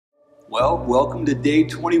Well, welcome to day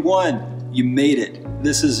 21. You made it.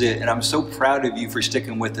 This is it. And I'm so proud of you for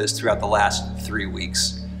sticking with us throughout the last 3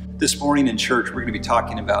 weeks. This morning in church, we're going to be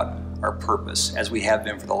talking about our purpose as we have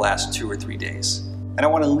been for the last 2 or 3 days. And I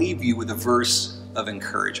want to leave you with a verse of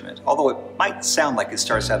encouragement, although it might sound like it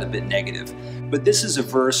starts out a bit negative. But this is a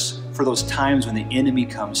verse for those times when the enemy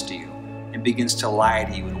comes to you and begins to lie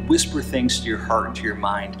to you and whisper things to your heart and to your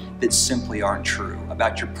mind that simply aren't true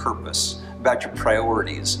about your purpose, about your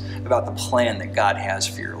priorities, about the plan that God has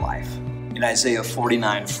for your life. In Isaiah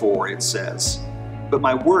 49:4, it says, "But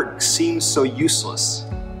my work seems so useless."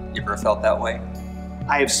 You ever felt that way?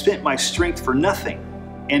 "I have spent my strength for nothing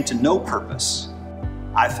and to no purpose."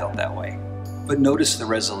 I felt that way. But notice the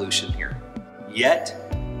resolution here. "Yet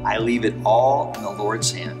I leave it all in the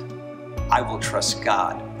Lord's hand. I will trust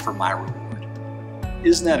God for my reward."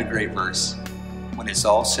 Isn't that a great verse? When it's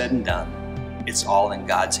all said and done, it's all in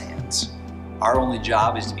God's hands. Our only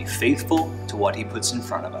job is to be faithful to what He puts in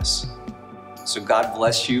front of us. So God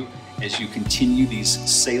bless you as you continue these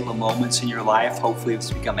Selah moments in your life. Hopefully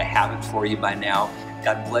it's become a habit for you by now.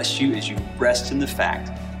 God bless you as you rest in the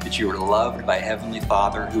fact that you are loved by Heavenly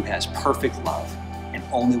Father who has perfect love and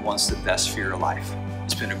only wants the best for your life.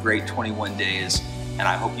 It's been a great 21 days, and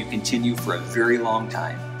I hope you continue for a very long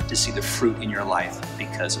time to see the fruit in your life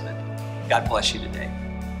because of it. God bless you today.